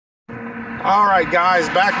All right, guys,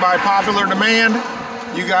 back by popular demand.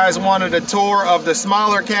 You guys wanted a tour of the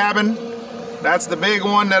smaller cabin. That's the big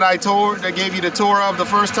one that I gave you the tour of the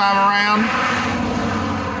first time around.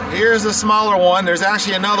 Here's the smaller one. There's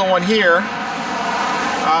actually another one here,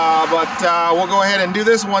 but we'll go ahead and do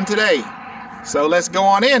this one today. So let's go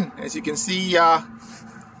on in. As you can see,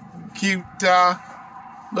 cute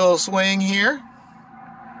little swing here.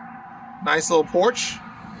 Nice little porch.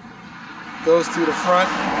 Goes to the front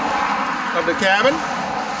of the cabin.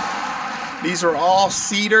 These are all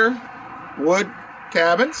cedar wood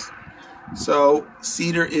cabins. So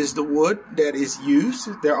cedar is the wood that is used.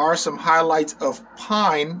 There are some highlights of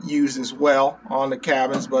pine used as well on the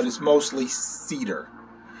cabins, but it's mostly cedar.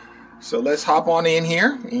 So let's hop on in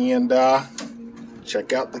here and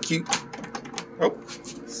check out the cute. Oh,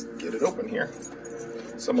 let's get it open here.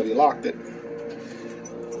 Somebody locked it.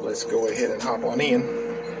 Let's go ahead and hop on in.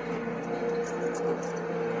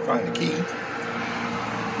 Find the key.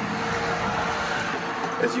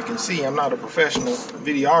 As you can see, I'm not a professional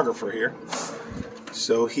videographer here.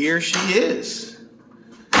 So here she is.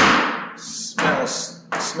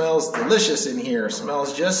 Smells delicious in here.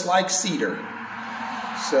 Smells just like cedar.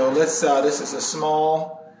 So let's, this is a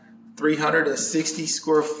small 360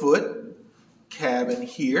 square foot cabin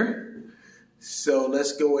here. So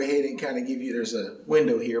let's go ahead and kind of give you, there's a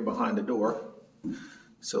window here behind the door.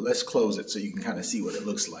 So let's close it so you can kind of see what it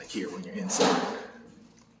looks like here when you're inside.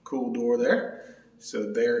 Cool door there.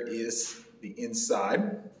 So there is the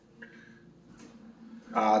inside.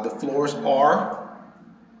 The floors are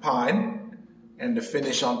pine, and the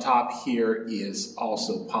finish on top here is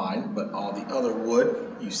also pine, but all the other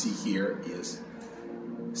wood you see here is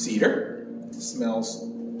cedar. It smells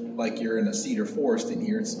like you're in a cedar forest in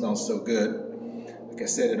here. It smells so good. Like I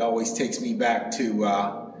said, it always takes me back to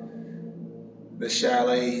the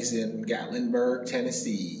chalets in Gatlinburg,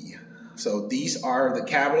 Tennessee. So these are the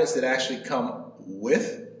cabinets that actually come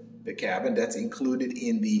with the cabin. That's included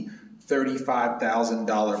in the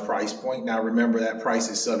 $35,000 price point. Now remember, that price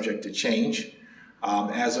is subject to change.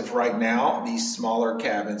 As of right now, these smaller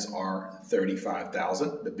cabins are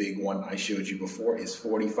 $35,000. The big one I showed you before is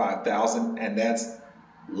 $45,000, and that's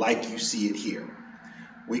like you see it here.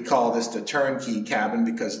 We call this the turnkey cabin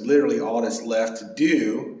because literally all that's left to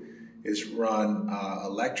do is run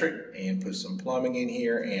electric and put some plumbing in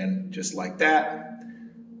here, and just like that,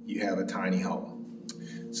 you have a tiny home.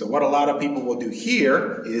 So what a lot of people will do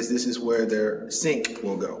here is this is where their sink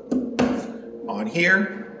will go. On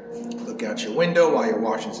here, look out your window while you're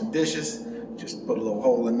washing some dishes. Just put a little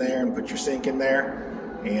hole in there and put your sink in there.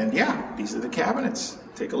 And yeah, these are the cabinets.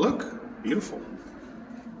 Take a look. Beautiful.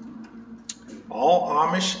 All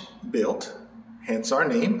Amish built, hence our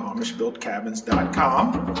name,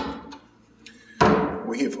 AmishBuiltCabins.com.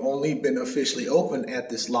 We have only been officially open at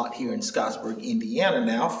this lot here in Scottsburg, Indiana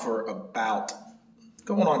now for about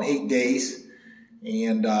going on 8 days.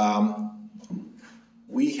 And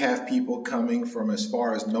we have people coming from as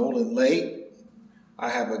far as Nolan Lake. I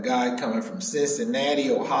have a guy coming from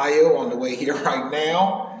Cincinnati, Ohio on the way here right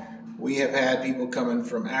now. We have had people coming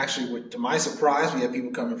from, actually, to my surprise, we have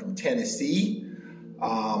people coming from Tennessee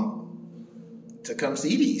to come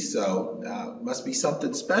see these. So must be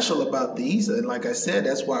something special about these. And like I said,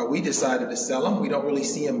 that's why we decided to sell them. We don't really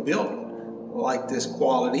see them built like this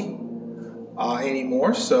quality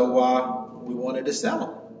anymore. So we wanted to sell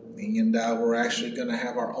them. And we're actually going to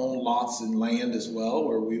have our own lots and land as well,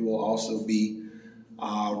 where we will also be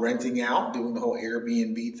renting out, doing the whole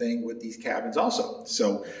Airbnb thing with these cabins also.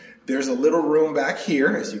 So there's a little room back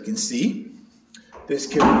here, as you can see. This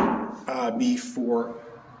could be for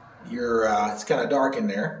your, it's kind of dark in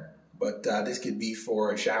there, but this could be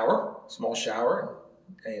for a shower, small shower,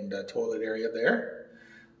 and a toilet area there,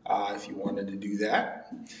 if you wanted to do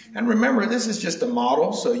that. And remember, this is just a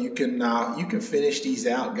model, so you can finish these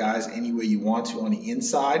out, guys, any way you want to on the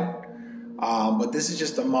inside. But this is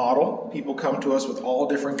just a model. People come to us with all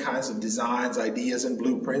different kinds of designs, ideas, and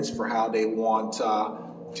blueprints for how they want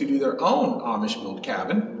to do their own Amish built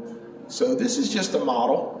cabin. So this is just a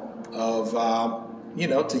model of, you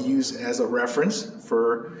know, to use as a reference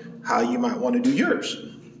for how you might want to do yours.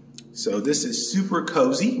 So this is super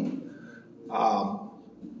cozy.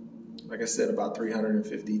 Like I said, about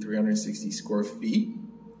 350, 360 square feet.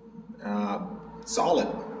 Solid.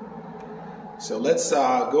 So let's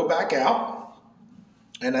go back out.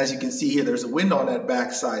 And as you can see here, there's a window on that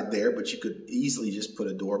back side there, but you could easily just put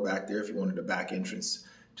a door back there if you wanted a back entrance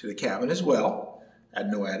to the cabin as well, at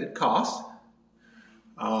no added cost.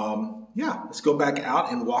 Yeah, let's go back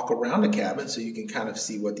out and walk around the cabin so you can kind of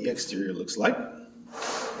see what the exterior looks like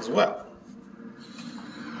as well.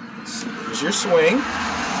 So there's your swing.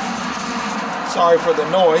 Sorry for the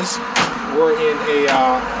noise. We're in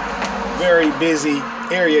a very busy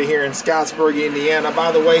area here in Scottsburg, Indiana.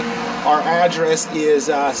 By the way, our address is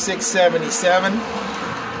 677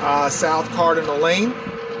 South Cardinal Lane.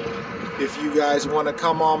 If you guys want to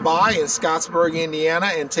come on by in Scottsburg,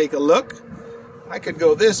 Indiana and take a look. I could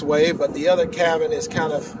go this way, but the other cabin is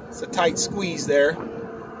kind of, it's a tight squeeze there.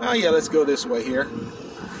 Oh yeah, let's go this way here.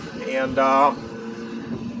 And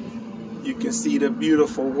you can see the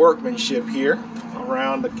beautiful workmanship here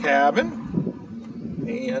around the cabin.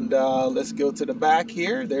 And let's go to the back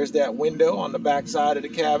here. There's that window on the back side of the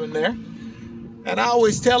cabin there. And I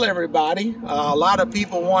always tell everybody, a lot of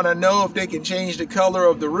people want to know if they can change the color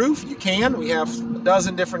of the roof. You can. We have a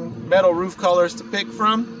dozen different metal roof colors to pick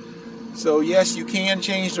from. So yes, you can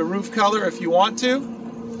change the roof color if you want to.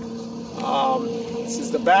 This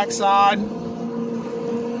is the back side.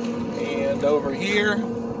 And over here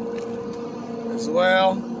as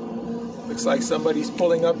well. Looks like somebody's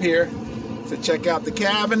pulling up here to check out the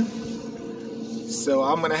cabin. So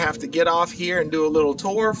I'm going to have to get off here and do a little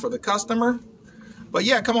tour for the customer. But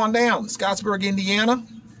yeah, come on down, Scottsburg, Indiana,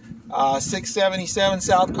 677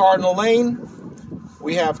 South Cardinal Lane.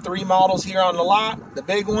 We have 3 models here on the lot. The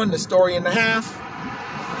big one, the story and a half.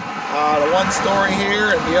 The 1 story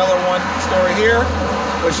here and the other 1 story here.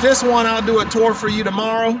 Which this one I'll do a tour for you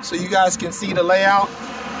tomorrow so you guys can see the layout.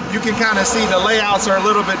 You can kind of see the layouts are a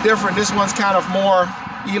little bit different. This one's kind of more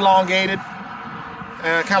elongated,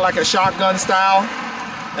 kind of like a shotgun style.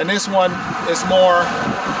 And this one is more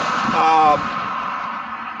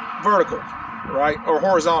vertical, right? Or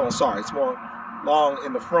horizontal, sorry. It's more long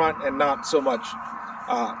in the front and not so much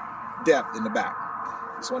depth in the back.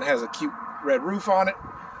 This one has a cute red roof on it.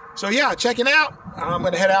 So yeah, check it out. I'm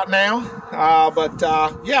going to head out now.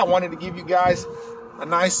 Yeah, I wanted to give you guys a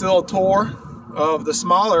nice little tour of the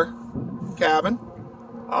smaller cabin.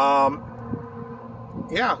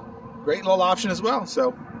 Yeah, great little option as well.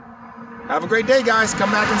 So have a great day, guys.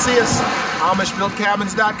 Come back and see us.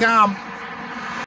 AmishBuiltCabins.com.